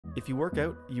If you work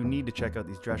out, you need to check out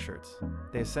these dress shirts.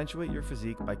 They accentuate your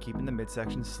physique by keeping the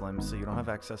midsection slim so you don't have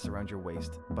excess around your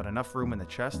waist, but enough room in the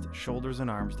chest, shoulders, and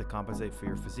arms to compensate for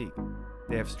your physique.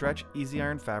 They have stretch, easy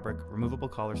iron fabric, removable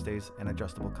collar stays, and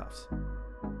adjustable cuffs.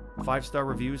 5-star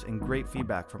reviews and great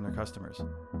feedback from their customers.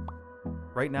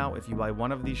 Right now, if you buy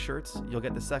one of these shirts, you'll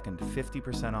get the second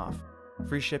 50% off.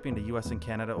 Free shipping to US and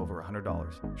Canada over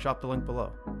 $100. Shop the link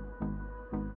below.